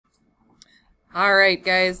All right,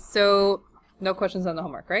 guys. So no questions on the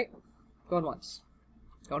homework, right? Going once.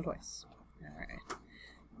 Going twice. All right.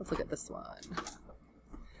 Let's look at this one.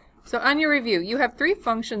 So on your review, you have 3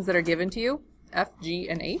 functions that are given to you, f, g,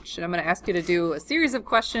 and h. And I'm going to ask you to do a series of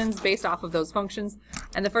questions based off of those functions.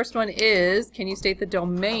 And the first one is, can you state the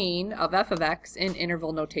domain of f of x in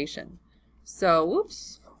interval notation? So,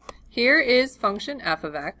 whoops. Here is function f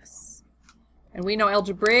of x. And we know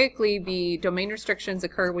algebraically the domain restrictions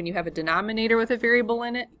occur when you have a denominator with a variable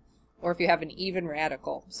in it, or if you have an even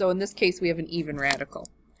radical. So in this case, we have an even radical.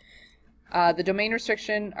 The domain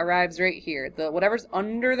restriction arrives right here. Whatever's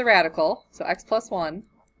under the radical, so x plus 1,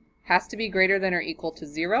 has to be greater than or equal to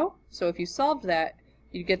 0. So if you solved that,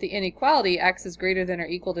 you'd get the inequality x is greater than or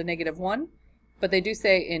equal to -1. But they do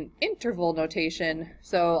say in interval notation,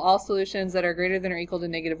 so all solutions that are greater than or equal to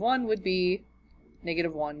 -1 would be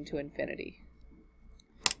 -1 to infinity.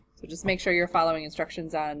 So just make sure you're following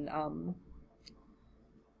instructions on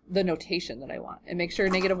the notation that I want. And make sure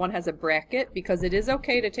 -1 has a bracket, because it is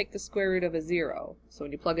okay to take the square root of a 0. So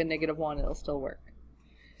when you plug in -1, it'll still work.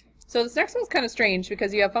 So this next one's kind of strange,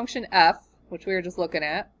 because you have function f, which we were just looking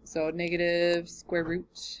at. So negative square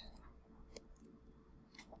root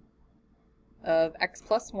of x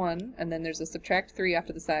plus 1, and then there's a subtract 3 off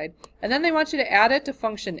to the side. And then they want you to add it to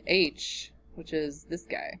function h, which is this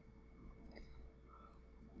guy.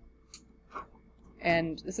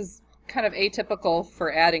 And this is kind of atypical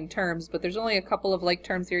for adding terms, but there's only a couple of like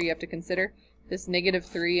terms here you have to consider. This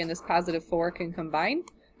 -3 and this +4 can combine.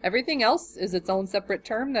 Everything else is its own separate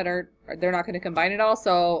term that they're not going to combine at all.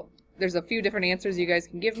 So there's a few different answers you guys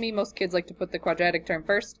can give me. Most kids like to put the quadratic term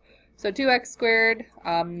first. So 2x squared,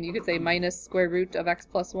 you could say minus square root of x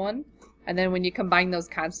plus 1. And then when you combine those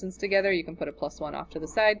constants together, you can put a +1 off to the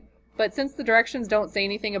side. But since the directions don't say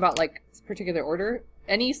anything about like particular order,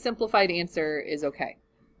 any simplified answer is okay.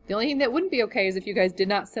 The only thing that wouldn't be okay is if you guys did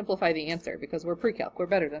not simplify the answer, because we're pre-calc. We're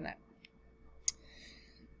better than that.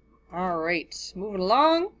 All right, moving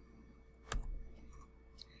along.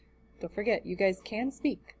 Don't forget, you guys can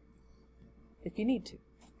speak if you need to.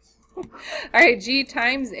 All right, g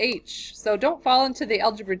times h. So don't fall into the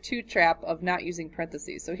algebra 2 trap of not using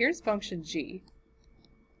parentheses. So here's function g.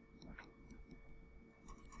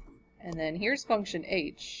 And then here's function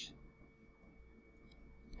h.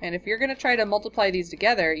 And if you're going to try to multiply these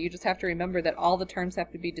together, you just have to remember that all the terms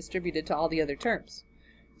have to be distributed to all the other terms.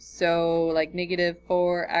 So like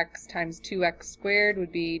 -4x times 2x squared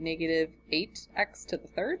would be -8x to the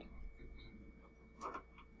third.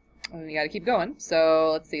 And you got to keep going. So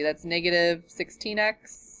let's see, that's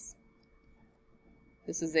 -16x.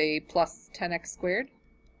 This is a plus 10x squared.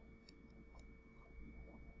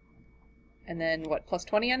 And then what, plus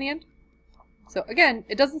 20 on the end? So again,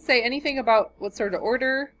 it doesn't say anything about what sort of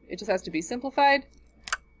order. It just has to be simplified.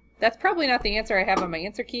 That's probably not the answer I have on my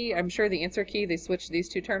answer key. I'm sure the answer key, they switched these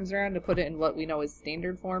 2 terms around to put it in what we know is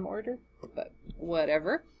standard form order, but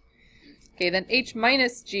whatever. Okay, then h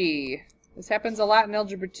minus g. This happens a lot in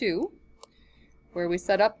algebra 2, where we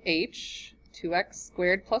set up h, 2x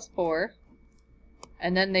squared plus 4,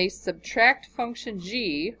 and then they subtract function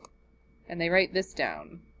g, and they write this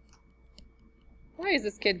down. Why is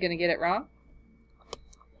this kid going to get it wrong?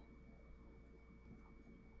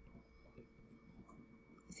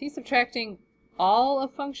 Is he subtracting all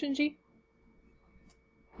of function g?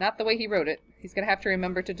 Not the way he wrote it. He's going to have to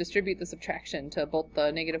remember to distribute the subtraction to both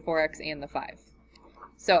the -4x and the 5.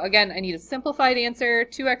 So again, I need a simplified answer.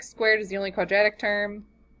 2x squared is the only quadratic term.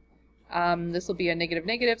 This will be a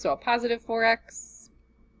negative, so a positive 4x.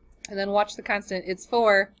 And then watch the constant. It's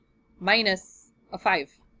 4 minus a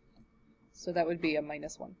 5. So that would be a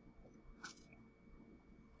 -1.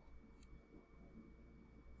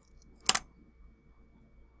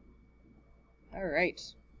 All right.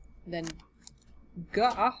 Then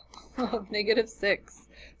Gah of -6.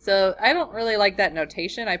 So I don't really like that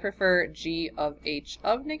notation. I prefer g of h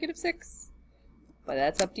of -6. But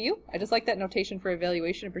that's up to you. I just like that notation for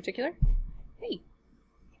evaluation in particular. Hey.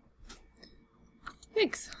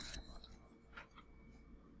 Thanks.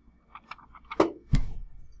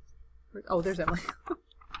 Oh, there's Emily.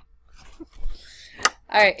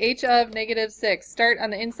 Alright, h of -6. Start on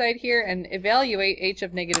the inside here and evaluate h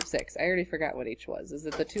of -6. I already forgot what h was. Is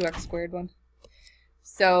it the 2x squared one?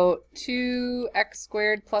 So 2x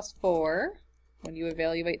squared plus 4, when you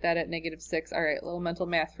evaluate that at -6. Alright, a little mental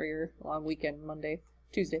math for your long weekend,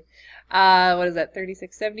 Tuesday. What is that,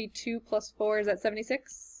 36? 72 plus 4, is that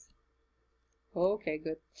 76? Okay,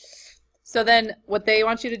 good. So then what they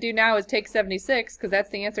want you to do now is take 76, because that's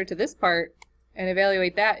the answer to this part, and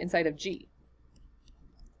evaluate that inside of g.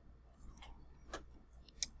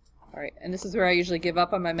 All right, and this is where I usually give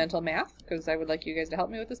up on my mental math because I would like you guys to help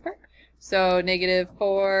me with this part. So negative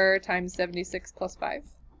 4 times 76 plus 5.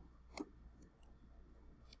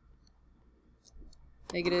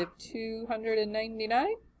 Negative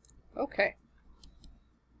 299. Okay.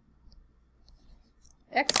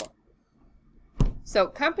 Excellent. So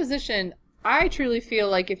composition, I truly feel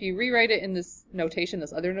like if you rewrite it in this notation,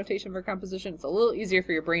 this other notation for composition, it's a little easier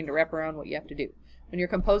for your brain to wrap around what you have to do. When you're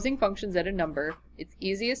composing functions at a number, it's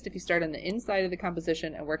easiest if you start on the inside of the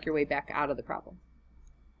composition and work your way back out of the problem.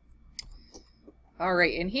 All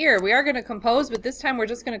right, and here we are going to compose, but this time we're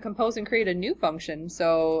just going to compose and create a new function.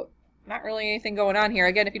 So not really anything going on here.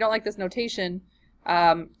 Again, if you don't like this notation,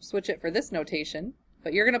 switch it for this notation.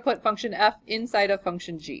 But you're going to put function f inside of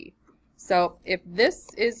function g. So if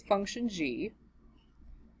this is function g,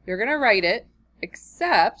 you're going to write it,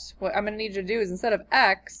 except what I'm going to need you to do is instead of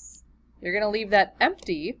x, you're going to leave that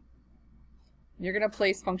empty. And you're going to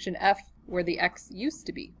place function f where the x used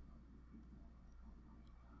to be.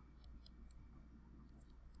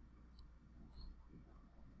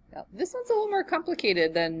 Now, this one's a little more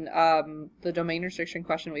complicated than the domain restriction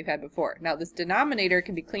question we've had before. Now, this denominator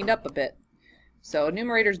can be cleaned up a bit. So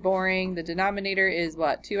numerator's boring. The denominator is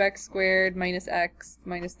what? 2x squared minus x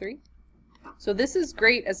minus 3. So this is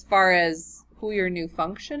great as far as who your new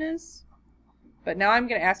function is. But now I'm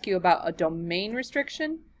going to ask you about a domain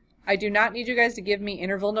restriction. I do not need you guys to give me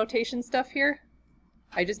interval notation stuff here.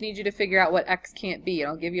 I just need you to figure out what x can't be. And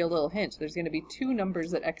I'll give you a little hint. There's going to be two numbers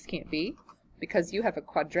that x can't be because you have a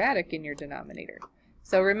quadratic in your denominator.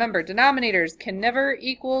 So remember, denominators can never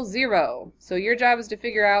equal 0. So your job is to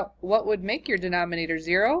figure out what would make your denominator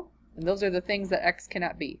 0, and those are the things that x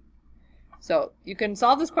cannot be. So you can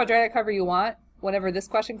solve this quadratic however you want. Whenever this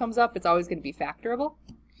question comes up, it's always going to be factorable.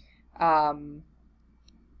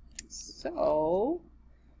 So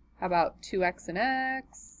how about 2x and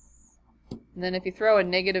x? And then if you throw a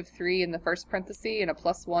negative 3 in the first parenthesis and a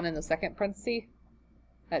plus 1 in the second parenthesis,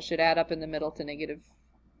 that should add up in the middle to negative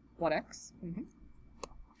 1x.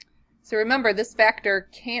 So remember, this factor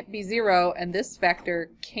can't be 0, and this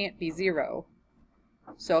factor can't be 0.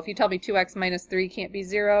 So if you tell me 2x minus 3 can't be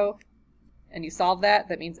 0, and you solve that,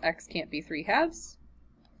 that means x can't be 3/2.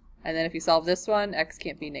 And then if you solve this one, x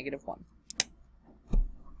can't be negative 1.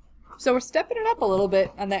 So we're stepping it up a little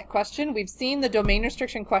bit on that question. We've seen the domain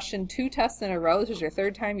restriction question 2 tests in a row. This is your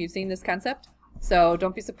third time you've seen this concept. So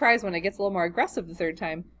don't be surprised when it gets a little more aggressive the third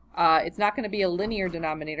time. It's not going to be a linear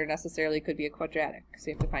denominator necessarily. It could be a quadratic. So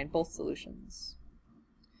you have to find both solutions.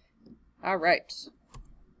 All right.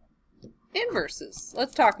 Inverses.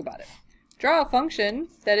 Let's talk about it. Draw a function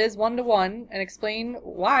that is 1-to-1 and explain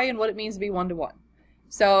why and what it means to be 1-to-1.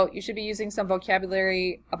 So you should be using some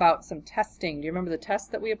vocabulary about some testing. Do you remember the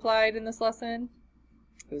test that we applied in this lesson?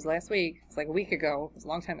 It was last week. It's like a week ago. It was a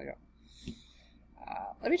long time ago.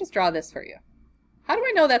 Let me just draw this for you. How do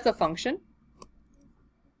I know that's a function?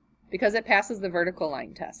 Because it passes the vertical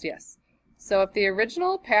line test, yes. So if the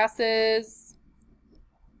original passes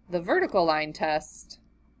the vertical line test,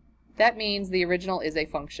 that means the original is a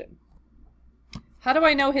function. How do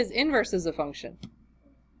I know his inverse is a function?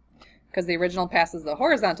 Because the original passes the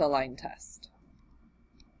horizontal line test.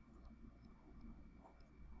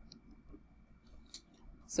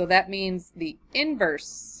 So that means the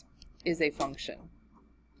inverse is a function.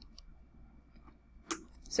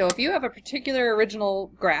 So if you have a particular original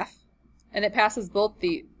graph and it passes both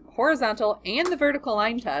the horizontal and the vertical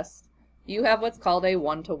line test, you have what's called a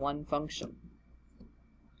 1-to-1 function.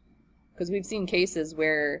 Because we've seen cases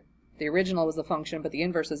where the original was a function but the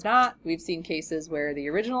inverse is not. We've seen cases where the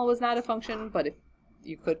original was not a function, but if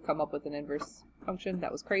you could come up with an inverse function,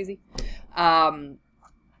 that was crazy.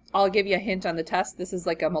 I'll give you a hint on the test. This is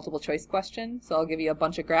like a multiple choice question. So I'll give you a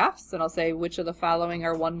bunch of graphs and I'll say which of the following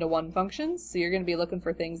are 1-to-1 functions. So you're going to be looking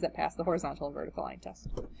for things that pass the horizontal and vertical line test.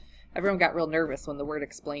 Everyone got real nervous when the word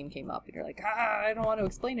explain came up. And you're like, I don't want to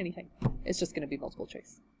explain anything. It's just going to be multiple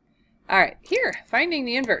choice. All right, here, finding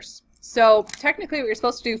the inverse. So technically what you're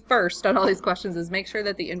supposed to do first on all these questions is make sure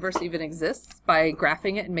that the inverse even exists by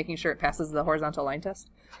graphing it and making sure it passes the horizontal line test.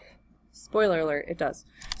 Spoiler alert, it does.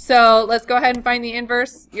 So let's go ahead and find the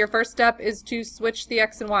inverse. Your first step is to switch the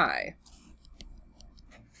x and y.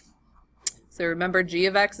 So remember, g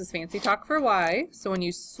of x is fancy talk for y. So when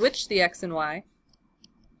you switch the x and y,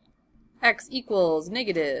 x equals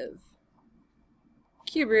negative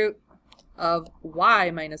cube root of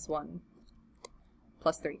y minus 1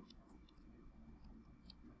 plus 3.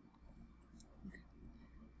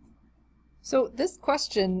 So this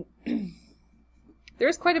question,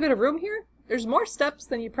 there's quite a bit of room here. There's more steps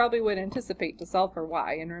than you probably would anticipate to solve for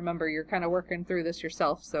y. And remember, you're kind of working through this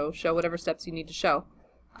yourself, so show whatever steps you need to show.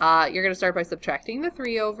 you're going to start by subtracting the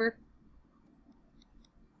 3 over.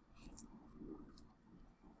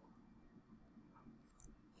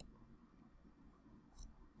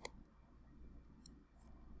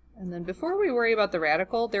 And then before we worry about the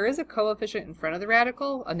radical, there is a coefficient in front of the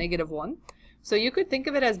radical, a -1. So you could think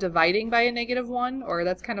of it as dividing by a -1, or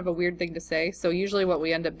that's kind of a weird thing to say. So usually what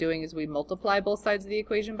we end up doing is we multiply both sides of the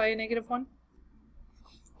equation by a -1.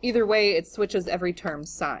 Either way, it switches every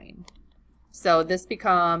term's sign. So this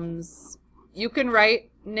becomes, you can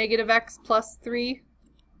write -x plus 3.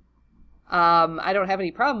 I don't have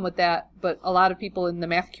any problem with that, but a lot of people in the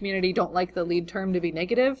math community don't like the lead term to be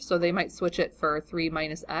negative, so they might switch it for 3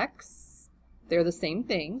 minus x. They're the same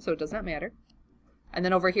thing, so it does not matter. And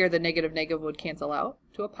then over here, the negative would cancel out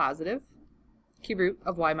to a positive cube root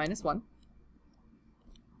of y minus 1.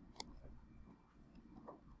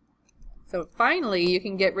 So finally, you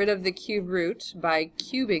can get rid of the cube root by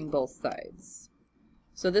cubing both sides.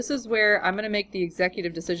 So this is where I'm going to make the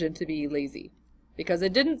executive decision to be lazy. Because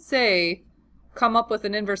it didn't say, come up with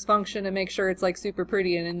an inverse function and make sure it's like super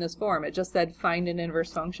pretty and in this form. It just said, find an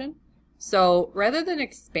inverse function. So rather than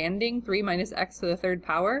expanding 3 minus x to the 3rd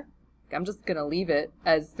power, I'm just going to leave it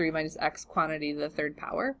as 3 minus x quantity to the 3rd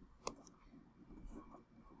power.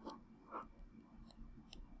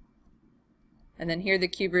 And then here the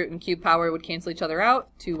cube root and cube power would cancel each other out,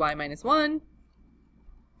 2y minus 1.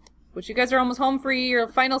 Which you guys are almost home free. Your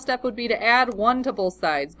final step would be to add 1 to both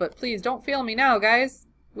sides. But please don't fail me now, guys.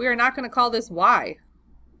 We are not going to call this y.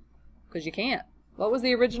 Because you can't. What was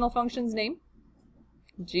the original function's name?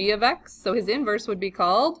 G of x. So his inverse would be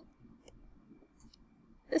called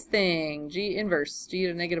this thing. G inverse. G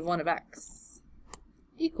to the -1 of x.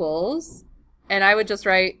 Equals. And I would just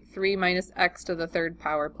write 3 minus x to the 3rd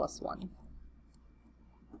power plus 1.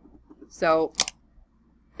 So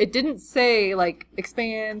it didn't say, like,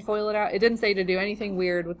 expand, FOIL it out. It didn't say to do anything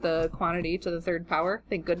weird with the quantity to the 3rd power.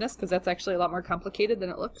 Thank goodness, because that's actually a lot more complicated than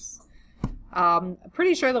it looks. I'm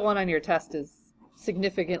pretty sure the one on your test is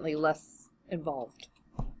significantly less involved.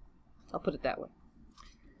 I'll put it that way.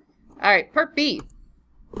 Alright, part B.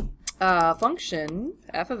 Function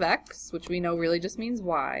f of x, which we know really just means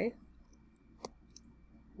y.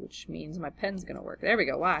 Which means my pen's going to work. There we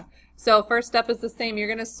go, y. So first step is the same. You're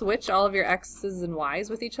going to switch all of your x's and y's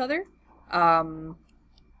with each other.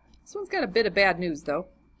 This one's got a bit of bad news, though.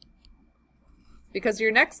 Because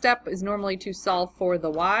your next step is normally to solve for the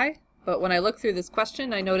y, but when I look through this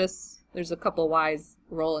question, I notice there's a couple y's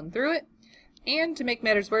rolling through it. And to make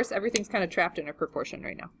matters worse, everything's kind of trapped in a proportion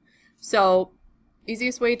right now. So,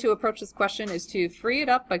 easiest way to approach this question is to free it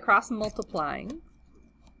up by cross-multiplying.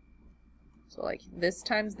 So like this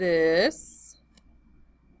times this.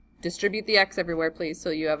 Distribute the x everywhere, please. So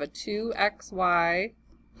you have a 2xy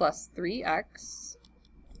plus 3x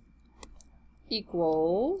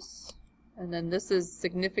equals, and then this is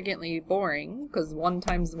significantly boring because 1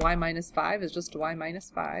 times y minus 5 is just y minus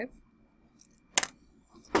 5.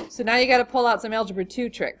 So now you got to pull out some algebra 2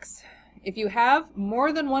 tricks. If you have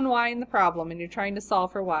more than one y in the problem and you're trying to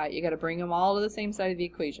solve for y, you got to bring them all to the same side of the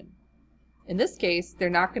equation. In this case, they're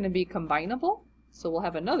not going to be combinable, so we'll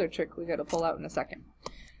have another trick we got to pull out in a second.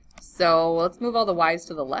 So let's move all the y's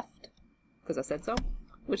to the left, because I said so,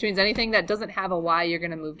 which means anything that doesn't have a y, you're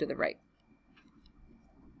going to move to the right.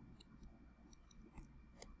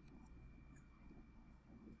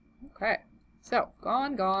 Okay, so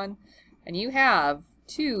gone, and you have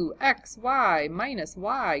 2xy minus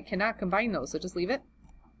y. Cannot combine those, so just leave it.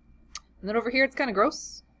 And then over here it's kind of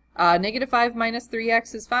gross. -5 minus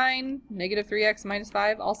 3x is fine. -3x minus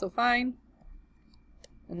 5, also fine.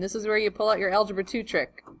 And this is where you pull out your algebra 2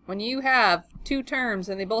 trick. When you have two terms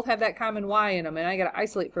and they both have that common y in them, and I gotta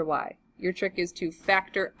isolate for y, your trick is to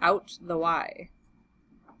factor out the y.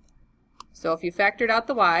 So if you factored out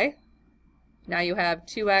the y, now you have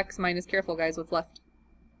 2x minus, careful guys, what's left?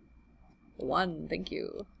 1, thank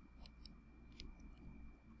you.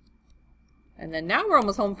 And then now we're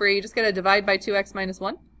almost home free. You just gotta divide by 2x minus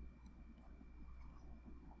 1.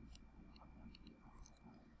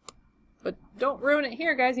 But don't ruin it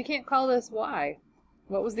here, guys. You can't call this y.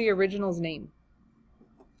 What was the original's name?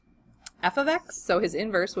 F of x, so his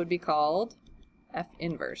inverse would be called f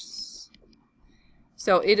inverse.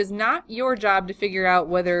 So it is not your job to figure out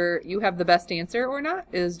whether you have the best answer or not.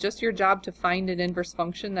 It is just your job to find an inverse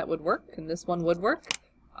function that would work, and this one would work.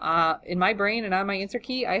 In my brain and on my answer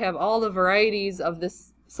key, I have all the varieties of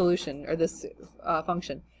this solution, or this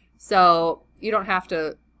function. So you don't have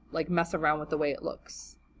to like mess around with the way it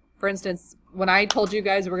looks. For instance, when I told you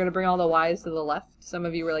guys we're going to bring all the y's to the left, some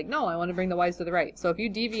of you were like, no, I want to bring the y's to the right. So if you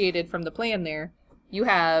deviated from the plan there, you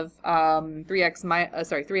have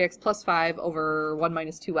 3x plus 5 over 1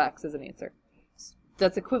 minus 2x as an answer.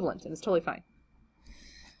 That's equivalent, and it's totally fine.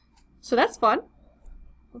 So that's fun.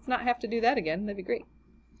 Let's not have to do that again. That'd be great.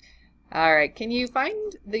 All right, can you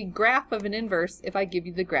find the graph of an inverse if I give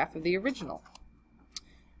you the graph of the original?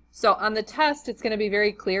 So on the test, it's going to be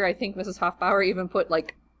very clear. I think Mrs. Hoffbauer even put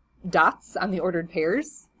like dots on the ordered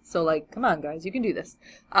pairs. So like, come on guys, you can do this.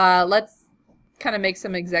 Let's kind of make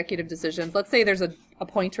some executive decisions. Let's say there's a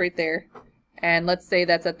point right there. And let's say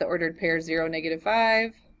that's at the ordered pair 0,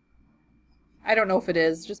 -5. I don't know if it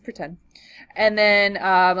is, just pretend. And then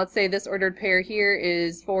let's say this ordered pair here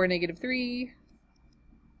is 4, -3.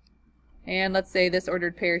 And let's say this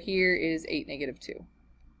ordered pair here is 8, -2.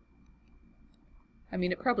 I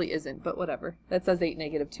mean, it probably isn't, but whatever. That says 8,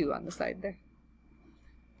 -2 on the side there.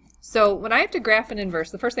 So when I have to graph an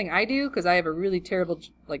inverse, the first thing I do, because I have a really terrible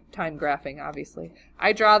time graphing, obviously,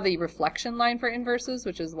 I draw the reflection line for inverses,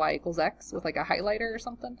 which is y = x, with like a highlighter or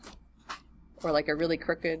something. Or like a really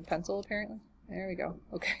crooked pencil, apparently. There we go.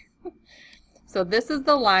 Okay. So this is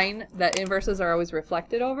the line that inverses are always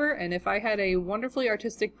reflected over, and if I had a wonderfully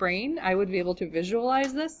artistic brain, I would be able to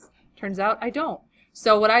visualize this. Turns out I don't.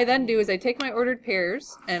 So what I then do is I take my ordered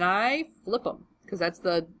pairs and I flip them, because that's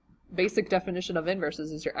the basic definition of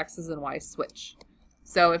inverses, is your x's and y's switch.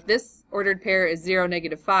 So if this ordered pair is 0,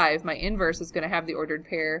 -5, my inverse is going to have the ordered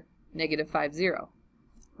pair -5, 0.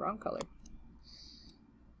 Wrong color.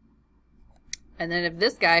 And then if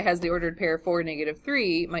this guy has the ordered pair 4,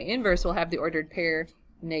 -3, my inverse will have the ordered pair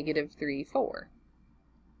 -3, 4.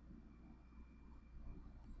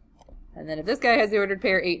 And then if this guy has the ordered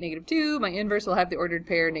pair 8, -2, my inverse will have the ordered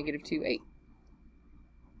pair -2, 8.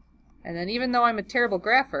 And then even though I'm a terrible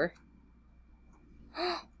grapher,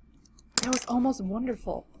 that was almost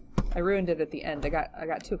wonderful. I ruined it at the end. I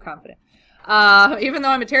got too confident. Even though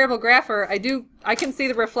I'm a terrible grapher, I can see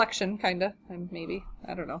the reflection, kinda. Maybe.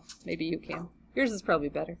 I don't know. Maybe you can. Yours is probably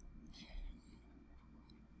better.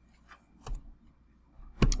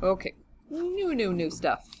 Okay. New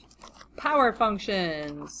stuff. Power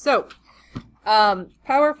functions. So,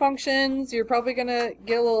 power functions, you're probably going to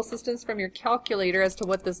get a little assistance from your calculator as to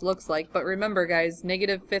what this looks like. But remember, guys,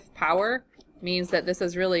 -5th power means that this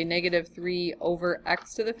is really -3 over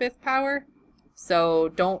x to the 5th power. So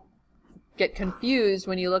don't get confused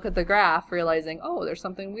when you look at the graph realizing, oh, there's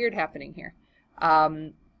something weird happening here.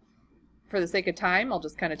 For the sake of time, I'll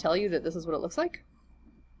just kind of tell you that this is what it looks like.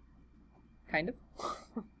 Kind of.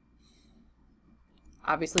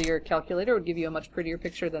 Obviously, your calculator would give you a much prettier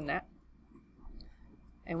picture than that.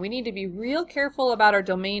 And we need to be real careful about our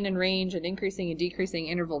domain and range and increasing and decreasing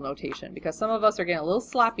interval notation, because some of us are getting a little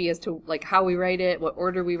sloppy as to like how we write it, what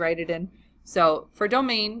order we write it in. So for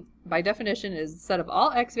domain, by definition, is a set of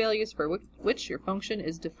all x values for which your function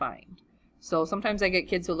is defined. So sometimes I get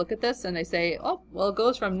kids who look at this and they say, oh, well, it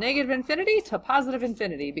goes from -infinity to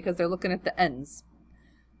 +infinity because they're looking at the ends.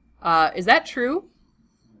 Is that true?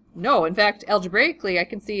 No. In fact, algebraically, I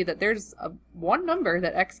can see that there's one number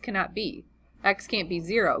that x cannot be. X can't be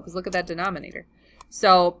 0 because look at that denominator.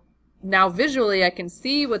 So now visually I can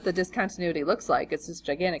see what the discontinuity looks like. It's this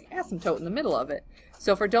gigantic asymptote in the middle of it.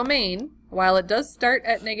 So for domain, while it does start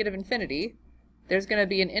at -infinity, there's going to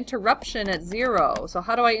be an interruption at 0. So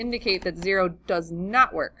how do I indicate that 0 does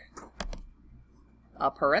not work?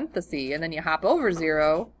 A parenthesis, and then you hop over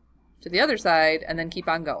 0 to the other side and then keep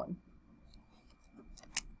on going.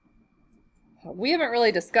 We haven't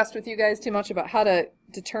really discussed with you guys too much about how to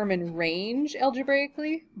determine range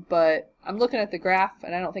algebraically, but I'm looking at the graph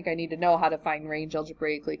and I don't think I need to know how to find range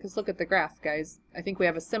algebraically, because look at the graph, guys. I think we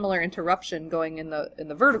have a similar interruption going in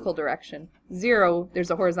the vertical direction. 0,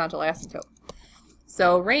 there's a horizontal asymptote.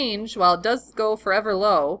 So range, while it does go forever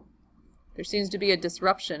low, there seems to be a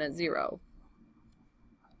disruption at 0.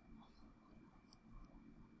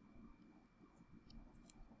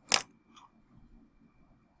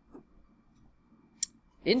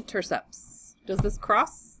 Intercepts. Does this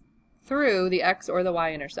cross through the x or the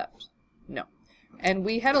y-intercept? No. And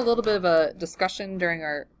we had a little bit of a discussion during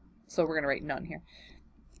our, so we're going to write none here.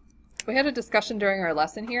 We had a discussion during our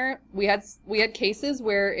lesson here. We had cases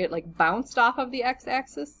where it like bounced off of the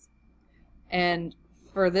x-axis. And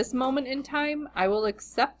for this moment in time, I will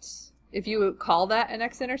accept if you call that an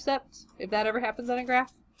x-intercept, if that ever happens on a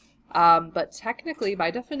graph. But technically,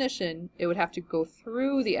 by definition, it would have to go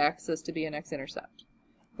through the axis to be an x-intercept.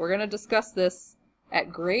 We're going to discuss this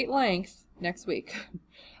at great length next week.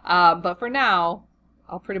 But for now,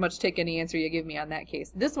 I'll pretty much take any answer you give me on that case.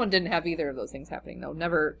 This one didn't have either of those things happening, though.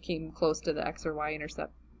 Never came close to the x or y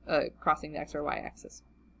intercept, crossing the x or y axis.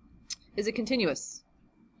 Is it continuous?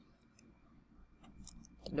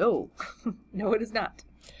 No. No, it is not.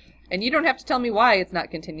 And you don't have to tell me why it's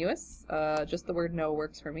not continuous. Just the word no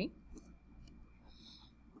works for me.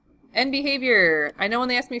 End behavior. I know when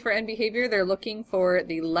they ask me for end behavior, they're looking for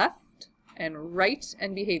the left and right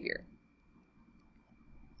end behavior.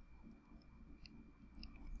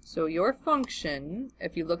 So your function,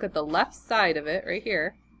 if you look at the left side of it right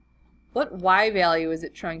here, what y value is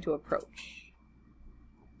it trying to approach?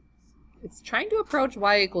 It's trying to approach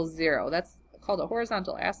y equals 0. That's called a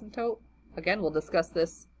horizontal asymptote. Again, we'll discuss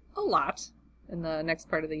this a lot in the next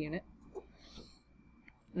part of the unit.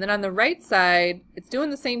 And then on the right side, it's doing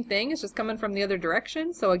the same thing. It's just coming from the other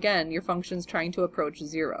direction. So again, your function's trying to approach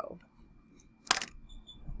 0.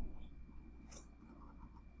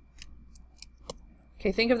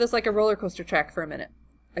 Okay, think of this like a roller coaster track for a minute.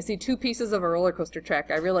 I see two pieces of a roller coaster track.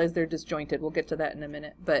 I realize they're disjointed. We'll get to that in a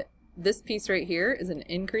minute. But this piece right here is an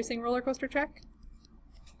increasing roller coaster track.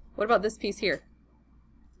 What about this piece here?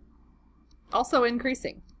 Also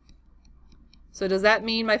increasing. So does that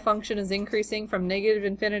mean my function is increasing from negative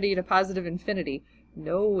infinity to positive infinity?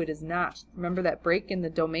 No, it is not. Remember that break in the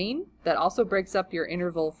domain? That also breaks up your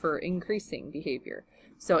interval for increasing behavior.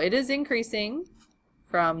 So it is increasing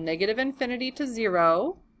from negative infinity to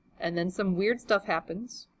 0, and then some weird stuff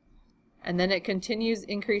happens, and then it continues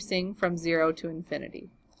increasing from 0 to infinity.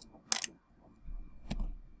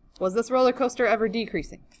 Was this roller coaster ever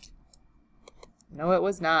decreasing? No, it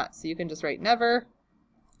was not. So you can just write never.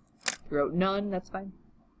 You wrote none, that's fine.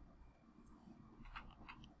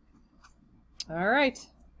 All right,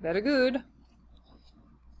 very good.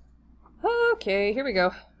 Okay, here we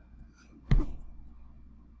go.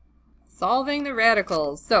 Solving the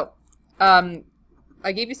radicals. So, I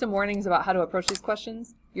gave you some warnings about how to approach these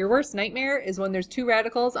questions. Your worst nightmare is when there's two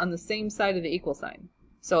radicals on the same side of the equal sign.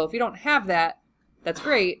 So if you don't have that, that's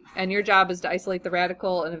great, and your job is to isolate the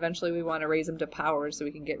radical, and eventually we want to raise them to powers so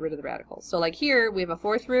we can get rid of the radicals. So like here, we have a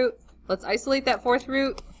fourth root. Let's isolate that fourth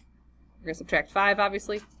root. We're going to subtract 5,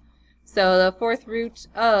 obviously. So the fourth root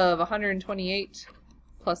of 128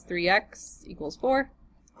 plus 3x equals 4.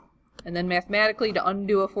 And then mathematically, to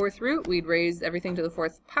undo a fourth root, we'd raise everything to the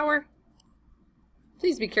fourth power.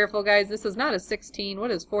 Please be careful, guys. This is not a 16. What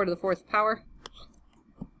is 4 to the fourth power?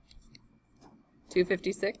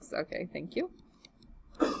 256. Okay, thank you.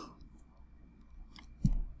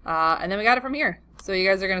 And then we got it from here. So you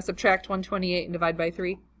guys are going to subtract 128 and divide by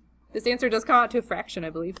 3. This answer does come out to a fraction, I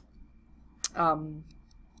believe. I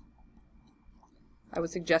would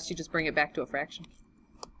suggest you just bring it back to a fraction.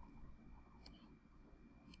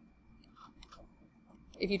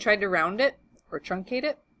 If you tried to round it or truncate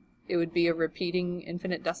it, it would be a repeating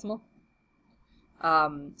infinite decimal.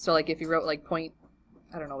 So like if you wrote like point,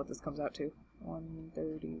 I don't know what this comes out to.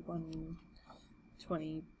 130,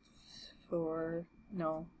 124,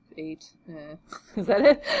 no, 8. Is that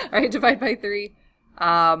it? All right, divide by 3.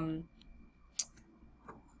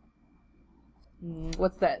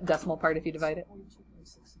 What's that decimal part if you divide it?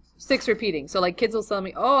 6 repeating. So like kids will tell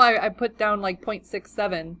me, oh, I put down like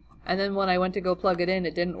 0.67, and then when I went to go plug it in,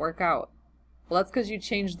 it didn't work out. Well, that's because you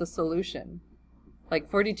changed the solution. Like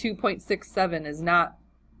 42.67 is not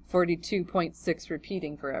 42.6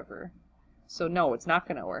 repeating forever. So no, it's not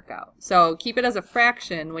going to work out. So keep it as a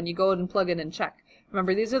fraction when you go and plug it and check.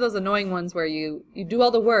 Remember, these are those annoying ones where you do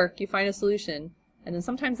all the work, you find a solution, and then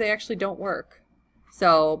sometimes they actually don't work.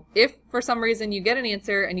 So if for some reason you get an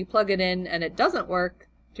answer and you plug it in and it doesn't work,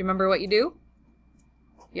 do you remember what you do?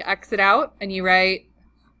 You X it out and you write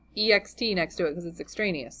EXT next to it because it's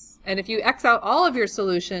extraneous. And if you X out all of your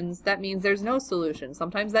solutions, that means there's no solution.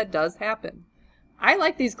 Sometimes that does happen. I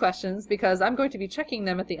like these questions because I'm going to be checking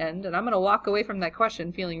them at the end, and I'm going to walk away from that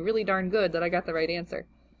question feeling really darn good that I got the right answer.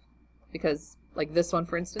 Because, like this one,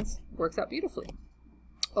 for instance, works out beautifully.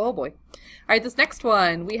 Oh boy. Alright, this next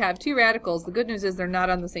one, we have two radicals. The good news is they're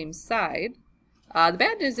not on the same side. The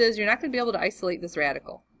bad news is you're not going to be able to isolate this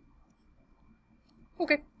radical.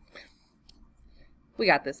 Okay. We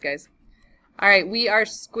got this, guys. Alright, we are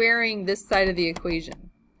squaring this side of the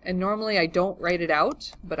equation. And normally I don't write it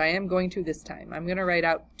out, but I am going to this time. I'm going to write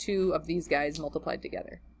out 2 of these guys multiplied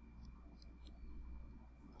together.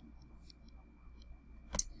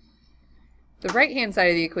 The right-hand side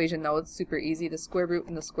of the equation, though, it's super easy. The square root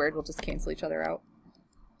and the squared will just cancel each other out.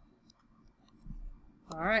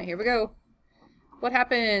 Alright, here we go. What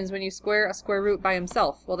happens when you square a square root by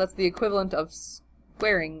himself? Well, that's the equivalent of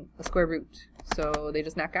squaring a square root. So they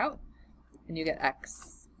just knock out, and you get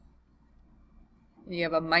x. And you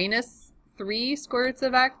have a minus 3 square roots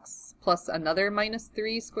of x plus another minus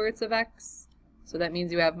 3 square roots of x. So that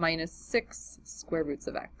means you have minus 6 square roots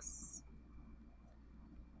of x.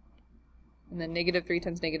 And then negative 3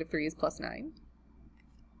 times negative 3 is plus 9.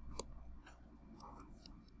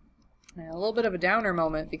 A little bit of a downer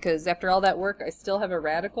moment because after all that work, I still have a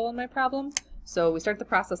radical in my problem. So we start the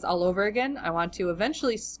process all over again. I want to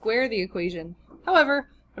eventually square the equation. However,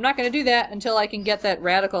 I'm not going to do that until I can get that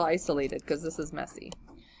radical isolated because this is messy.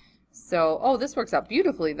 So, oh, this works out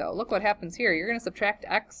beautifully though. Look what happens here. You're going to subtract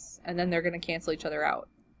x and then they're going to cancel each other out.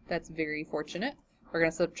 That's very fortunate. We're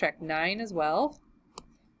going to subtract 9 as well.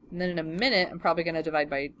 And then in a minute, I'm probably going to divide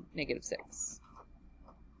by -6.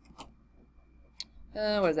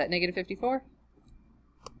 What is that, -54?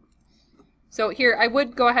 So here, I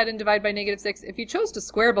would go ahead and divide by -6. If you chose to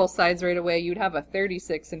square both sides right away, you'd have a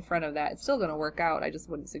 36 in front of that. It's still going to work out. I just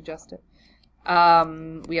wouldn't suggest it.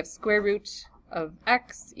 We have square root of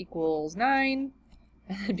x equals 9.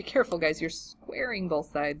 Be careful, guys. You're squaring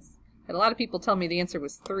both sides. And a lot of people tell me the answer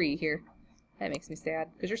was 3 here. That makes me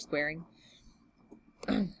sad, because you're squaring.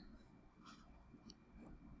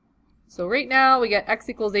 So right now, we get x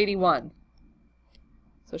equals 81.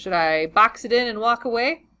 So should I box it in and walk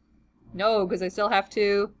away? No, because I still have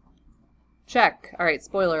to check. All right,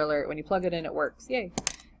 spoiler alert. When you plug it in, it works. Yay.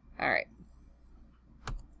 All right.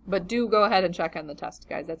 But do go ahead and check on the test,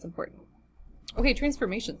 guys. That's important. Okay,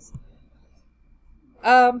 transformations.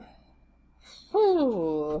 So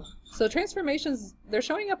transformations, they're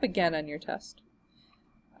showing up again on your test.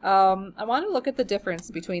 I want to look at the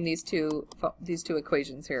difference between these two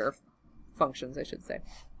equations here, or functions, I should say.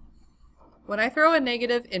 When I throw a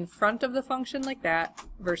negative in front of the function like that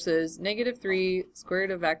versus -3 square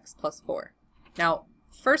root of x plus 4. Now,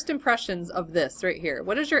 first impressions of this right here.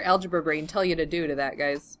 What does your algebra brain tell you to do to that,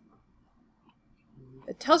 guys?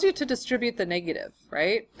 It tells you to distribute the negative,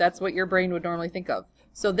 right? That's what your brain would normally think of.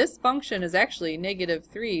 So this function is actually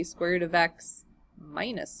 -3 square root of x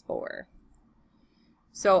minus 4.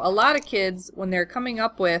 So a lot of kids, when they're coming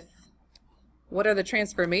up with what are the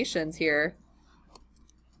transformations here,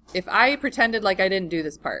 if I pretended like I didn't do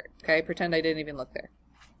this part, okay, pretend I didn't even look there.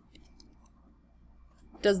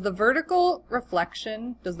 Does the vertical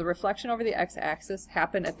reflection, does the reflection over the x-axis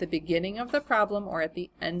happen at the beginning of the problem or at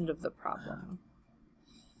the end of the problem?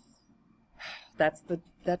 That's the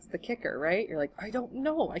kicker, right? You're like, I don't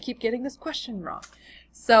know. I keep getting this question wrong.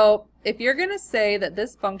 So if you're going to say that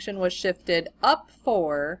this function was shifted up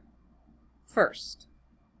 4 first,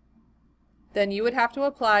 then you would have to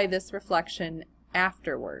apply this reflection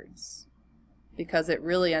afterwards because it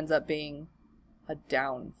really ends up being a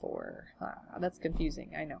down 4. That's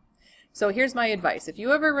confusing, I know. So here's my advice. If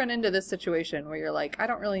you ever run into this situation where you're like, I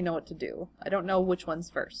don't really know what to do. I don't know which one's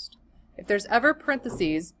first. If there's ever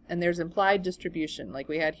parentheses and there's implied distribution like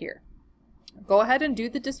we had here, go ahead and do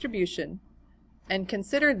the distribution and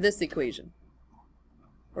consider this equation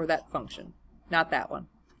or that function, not that one.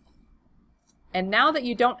 And now that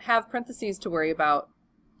you don't have parentheses to worry about,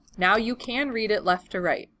 now you can read it left to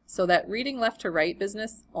right. So that reading left to right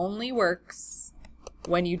business only works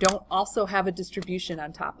when you don't also have a distribution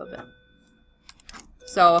on top of it.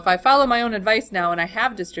 So if I follow my own advice now and I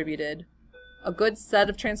have distributed, a good set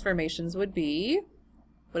of transformations would be,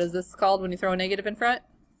 what is this called when you throw a negative in front?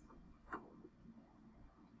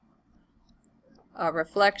 A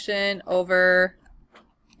reflection over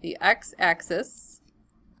the x-axis.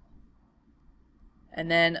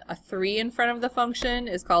 And then a 3 in front of the function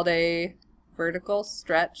is called a vertical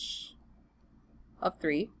stretch of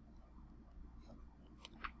 3.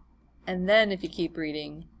 And then if you keep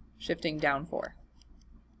reading, shifting down 4.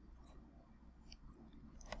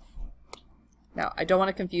 Now, I don't want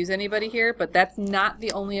to confuse anybody here, but that's not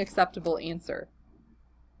the only acceptable answer.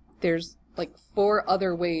 There's like 4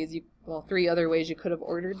 other ways, 3 other ways you could have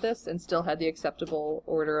ordered this and still had the acceptable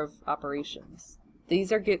order of operations.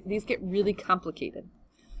 These get really complicated.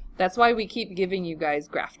 That's why we keep giving you guys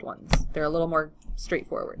graphed ones. They're a little more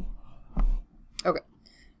straightforward. Okay.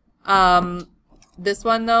 This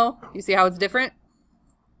one though, you see how it's different?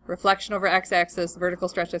 Reflection over x-axis, vertical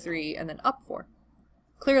stretch of 3, and then up 4.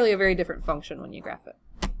 Clearly a very different function when you graph it.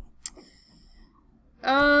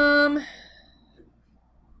 Can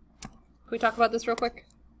we talk about this real quick?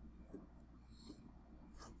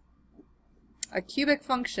 A cubic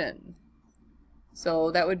function.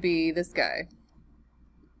 So that would be this guy.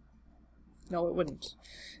 No, it wouldn't.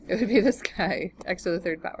 It would be this guy, x to the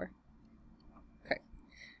 3rd power. Okay.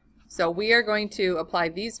 So we are going to apply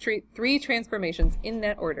these 3 transformations in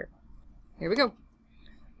that order. Here we go.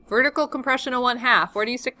 Vertical compression of 1/2. Where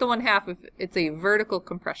do you stick the 1/2 if it's a vertical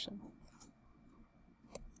compression?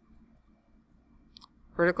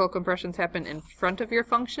 Vertical compressions happen in front of your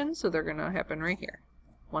function, so they're going to happen right here.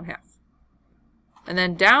 1/2. And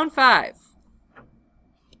then down 5.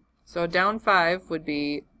 So down 5 would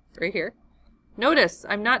be right here. Notice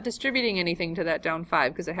I'm not distributing anything to that down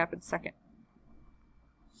 5 because it happened second.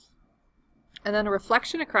 and then a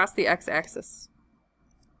reflection across the x-axis.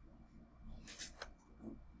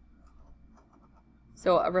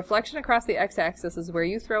 So a reflection across the x-axis is where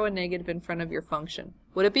you throw a negative in front of your function.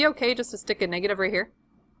 Would it be okay just to stick a negative right here?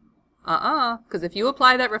 Because if you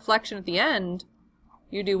apply that reflection at the end,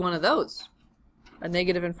 you do one of those. A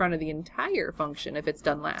negative in front of the entire function if it's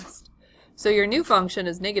done last. So your new function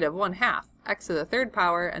is negative 1/2 x to the third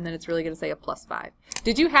power, and then it's really going to say a plus 5.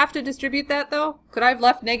 Did you have to distribute that though? Could I have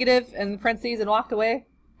left negative in parentheses and walked away?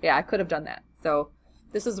 Yeah, I could have done that. So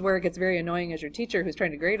this is where it gets very annoying as your teacher who's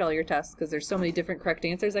trying to grade all your tests, because there's so many different correct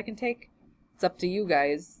answers I can take. It's up to you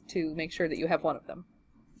guys to make sure that you have one of them.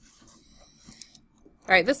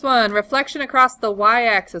 All right, this one, reflection across the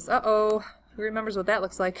y-axis. Uh-oh, who remembers what that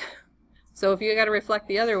looks like? So if you got to reflect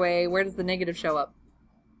the other way, where does the negative show up?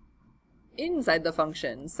 Inside the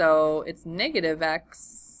function. So it's negative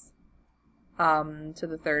x to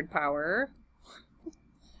the third power.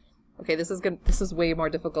 Okay, this is way more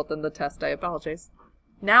difficult than the test. I apologize.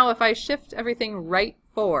 Now if I shift everything right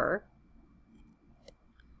 4,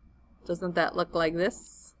 doesn't that look like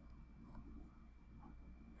this?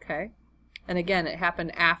 Okay. And again, it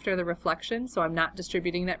happened after the reflection, so I'm not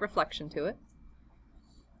distributing that reflection to it.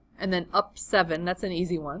 And then up 7, that's an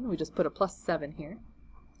easy one. We just put a plus 7 here.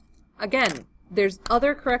 Again, there's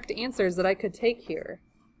other correct answers that I could take here.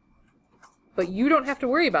 But you don't have to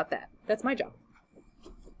worry about that. That's my job.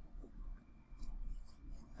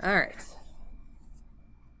 Alright.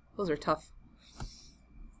 Those are tough.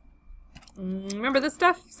 Remember this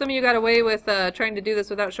stuff? Some of you got away with trying to do this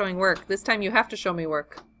without showing work. This time you have to show me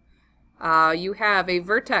work. You have a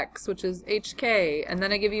vertex, which is HK, and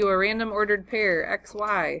then I give you a random ordered pair,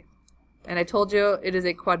 XY. And I told you it is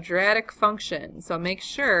a quadratic function, so make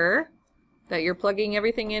sure that you're plugging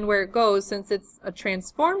everything in where it goes. Since it's a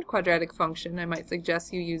transformed quadratic function, I might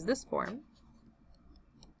suggest you use this form.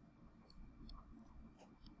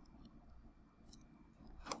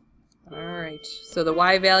 Alright, so the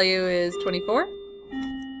y value is 24.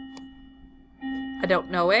 I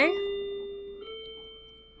don't know A.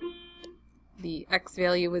 The x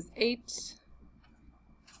value was 8.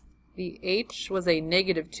 The h was a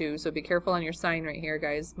 -2, so be careful on your sign right here,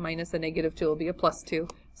 guys. Minus a -2 will be a +2.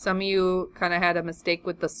 Some of you kind of had a mistake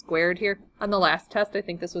with the squared here. On the last test, I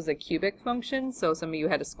think this was a cubic function, so some of you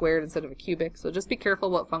had a squared instead of a cubic, so just be careful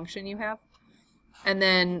what function you have. And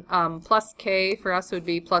then plus k for us would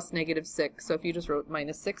be plus -6, so if you just wrote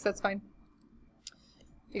 -6, that's fine.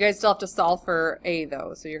 You guys still have to solve for a,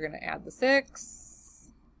 though, so you're going to add the 6.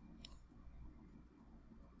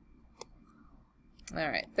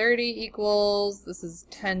 Alright, 30 equals, this is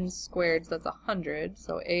 10 squared, so that's 100,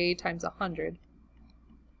 so a times 100.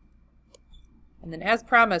 And then as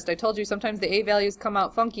promised, I told you sometimes the a values come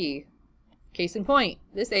out funky. Case in point,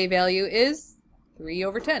 this a value is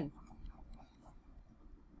 3/10.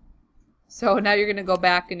 So now you're going to go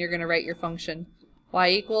back and you're going to write your function. Y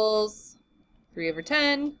equals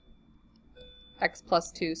 3/10, x plus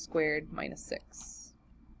 2 squared minus 6.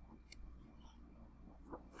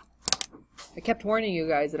 I kept warning you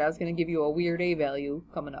guys that I was going to give you a weird a value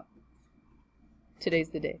coming up. Today's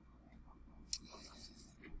the day.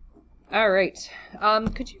 Alright,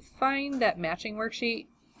 could you find that matching worksheet?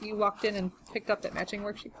 You walked in and picked up that matching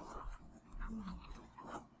worksheet?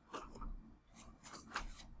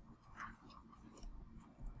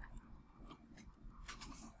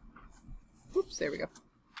 Oops, there we go.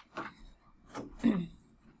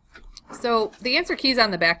 So the answer key is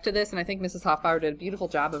on the back to this, and I think Mrs. Hoffbauer did a beautiful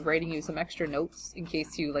job of writing you some extra notes in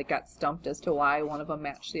case you got stumped as to why one of them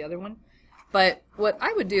matched the other one. But what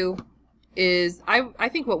I would do is, I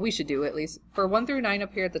think what we should do, at least, for 1 through 9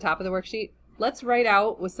 up here at the top of the worksheet, let's write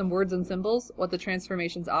out with some words and symbols what the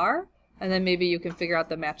transformations are, and then maybe you can figure out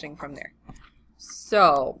the matching from there.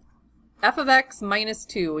 So, f of x minus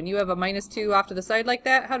 2. When you have a minus 2 off to the side like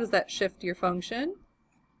that, how does that shift your function?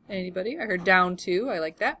 Anybody? I heard down 2. I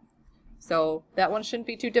like that. So that one shouldn't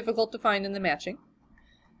be too difficult to find in the matching.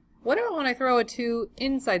 What about when I throw a 2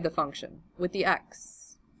 inside the function with the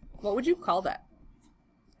x? What would you call that?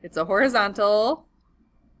 It's a horizontal.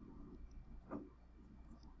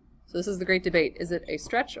 So this is the great debate. Is it a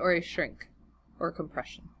stretch or a shrink or a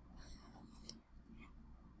compression?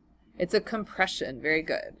 It's a compression. Very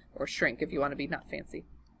good. Or shrink if you want to be not fancy.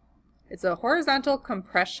 It's a horizontal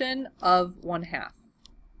compression of 1/2.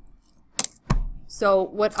 So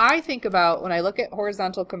what I think about when I look at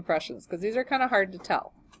horizontal compressions, because these are kind of hard to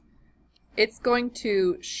tell, it's going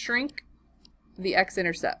to shrink the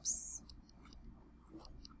x-intercepts.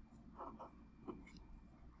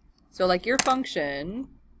 So like your function,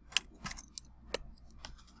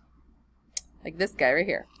 like this guy right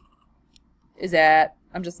here, is at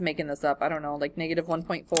I'm just making this up, I don't know, like negative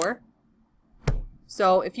 1.4.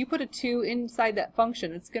 So if you put a 2 inside that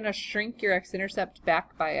function, it's going to shrink your x-intercept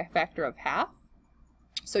back by a factor of half.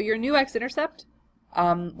 So your new x-intercept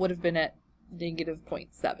would have been at negative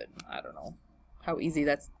 0.7. I don't know how easy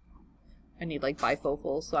that's. I need like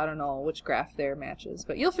bifocals, so I don't know which graph there matches,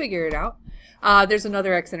 but you'll figure it out. There's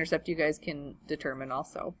another x-intercept you guys can determine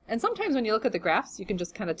also. And sometimes when you look at the graphs, you can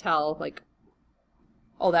just kind of tell, like,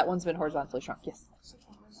 oh, that one's been horizontally shrunk. Yes? So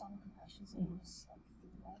for horizontal compressions, it was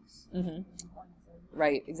like 3x.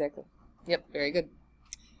 Right, exactly. Yep, very good.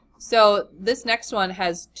 So this next one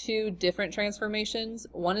has 2 different transformations.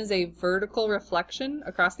 One is a vertical reflection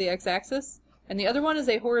across the x-axis, and the other one is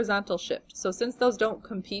a horizontal shift. So since those don't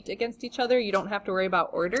compete against each other, you don't have to worry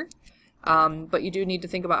about order, but you do need to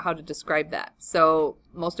think about how to describe that. So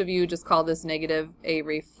most of you just call this negative a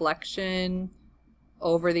reflection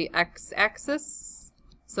over the x-axis.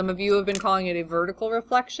 Some of you have been calling it a vertical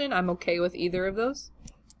reflection. I'm okay with either of those.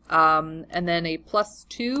 And then a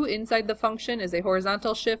 +2 inside the function is a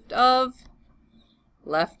horizontal shift of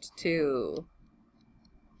left 2.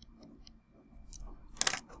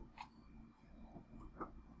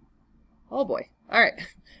 Oh boy. All right.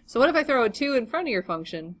 So what if I throw a 2 in front of your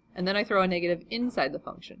function, and then I throw a negative inside the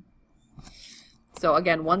function? So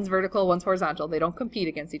again, one's vertical, one's horizontal. They don't compete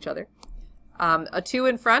against each other. A 2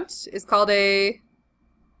 in front is called a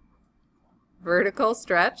vertical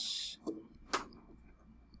stretch,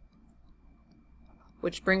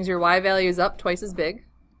 which brings your y values up twice as big.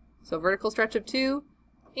 So vertical stretch of 2.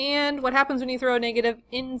 And what happens when you throw a negative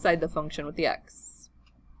inside the function with the x?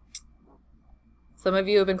 Some of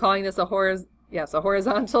you have been calling this a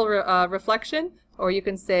horizontal reflection, or you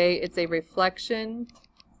can say it's a reflection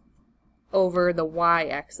over the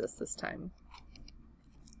y-axis this time.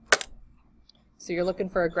 So you're looking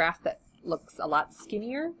for a graph that looks a lot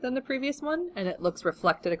skinnier than the previous one, and it looks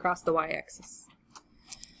reflected across the y-axis.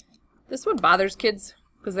 This one bothers kids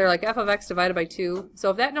because they're like f of x divided by 2.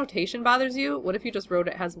 So if that notation bothers you, what if you just wrote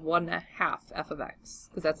it as 1/2 f of x?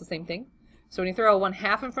 Because that's the same thing. So when you throw a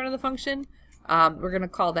 1/2 in front of the function, we're going to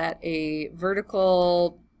call that a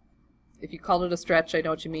vertical, if you called it a stretch, I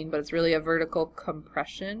know what you mean, but it's really a vertical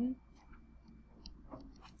compression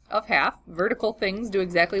of half. Vertical things do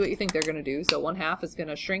exactly what you think they're going to do. So 1/2 is going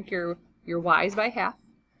to shrink your y's by half.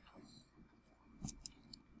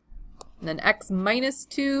 And then x minus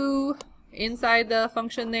 2 inside the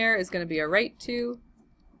function there is going to be a right 2.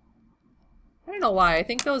 I don't know why. I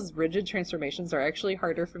think those rigid transformations are actually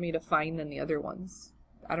harder for me to find than the other ones.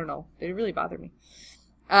 I don't know. They really bother me.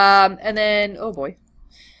 And then, oh boy.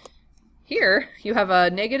 Here, you have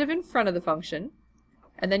a negative in front of the function,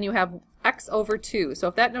 and then you have x over 2. So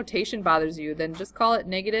if that notation bothers you, then just call it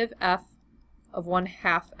negative f of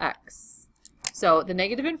 1/2 x. So the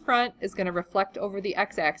negative in front is going to reflect over the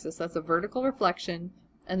x-axis. That's a vertical reflection.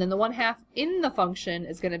 And then the 1/2 in the function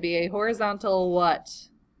is going to be a horizontal what?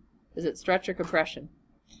 Is it stretch or compression?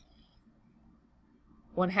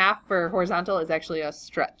 1/2 for horizontal is actually a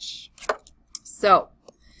stretch. So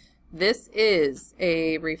this is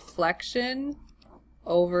a reflection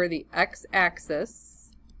over the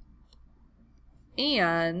x-axis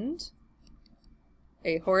and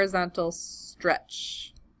a horizontal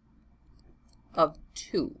stretch of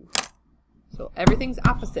 2. So everything's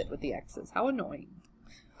opposite with the x's. How annoying.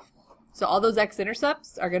 So all those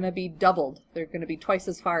x-intercepts are going to be doubled. They're going to be twice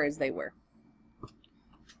as far as they were.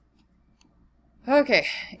 Okay,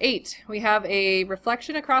 8. We have a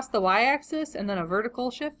reflection across the y-axis and then a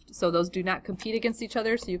vertical shift. So those do not compete against each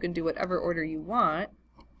other, so you can do whatever order you want.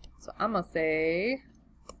 So I'm going to say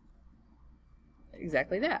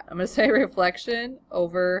exactly that. I'm going to say reflection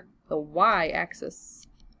over the y-axis.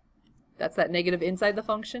 That's that negative inside the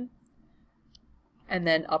function. And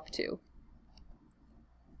then up 2.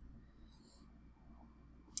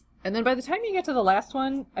 And then by the time you get to the last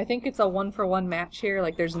one, I think it's a 1-for-1 match here.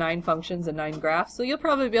 Like there's 9 functions and 9 graphs, so you'll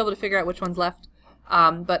probably be able to figure out which one's left.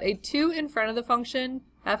 But a 2 in front of the function,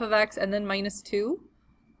 f of x, and then minus 2.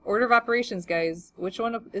 Order of operations, guys. Which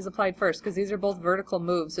one is applied first? Because these are both vertical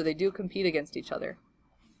moves, so they do compete against each other.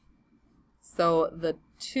 So the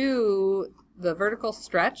 2, the vertical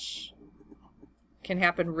stretch, can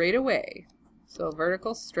happen right away. So a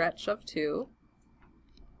vertical stretch of 2.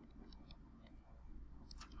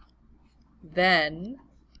 Then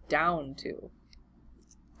down 2.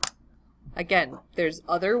 Again, there's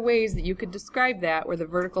other ways that you could describe that where the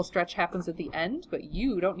vertical stretch happens at the end, but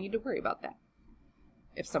you don't need to worry about that.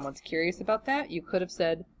 If someone's curious about that, you could have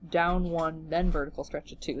said down 1, then vertical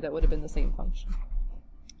stretch of 2. That would have been the same function.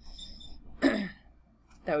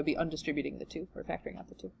 That would be undistributing the 2, or factoring out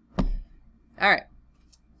the 2. Alright,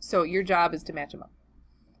 so your job is to match them up.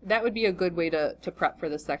 that would be a good way to prep for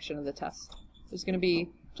this section of the test. There's going to be,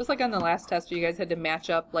 just like on the last test where you guys had to match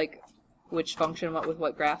up like which function went with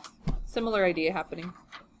what graph. Similar idea happening.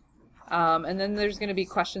 And then there's going to be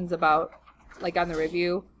questions about, like on the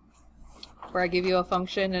review, where I give you a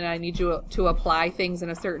function and I need you to apply things in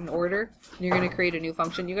a certain order. And you're going to create a new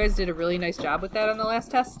function. You guys did a really nice job with that on the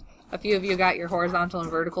last test. A few of you got your horizontal and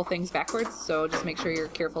vertical things backwards, so just make sure you're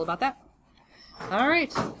careful about that. All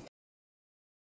right,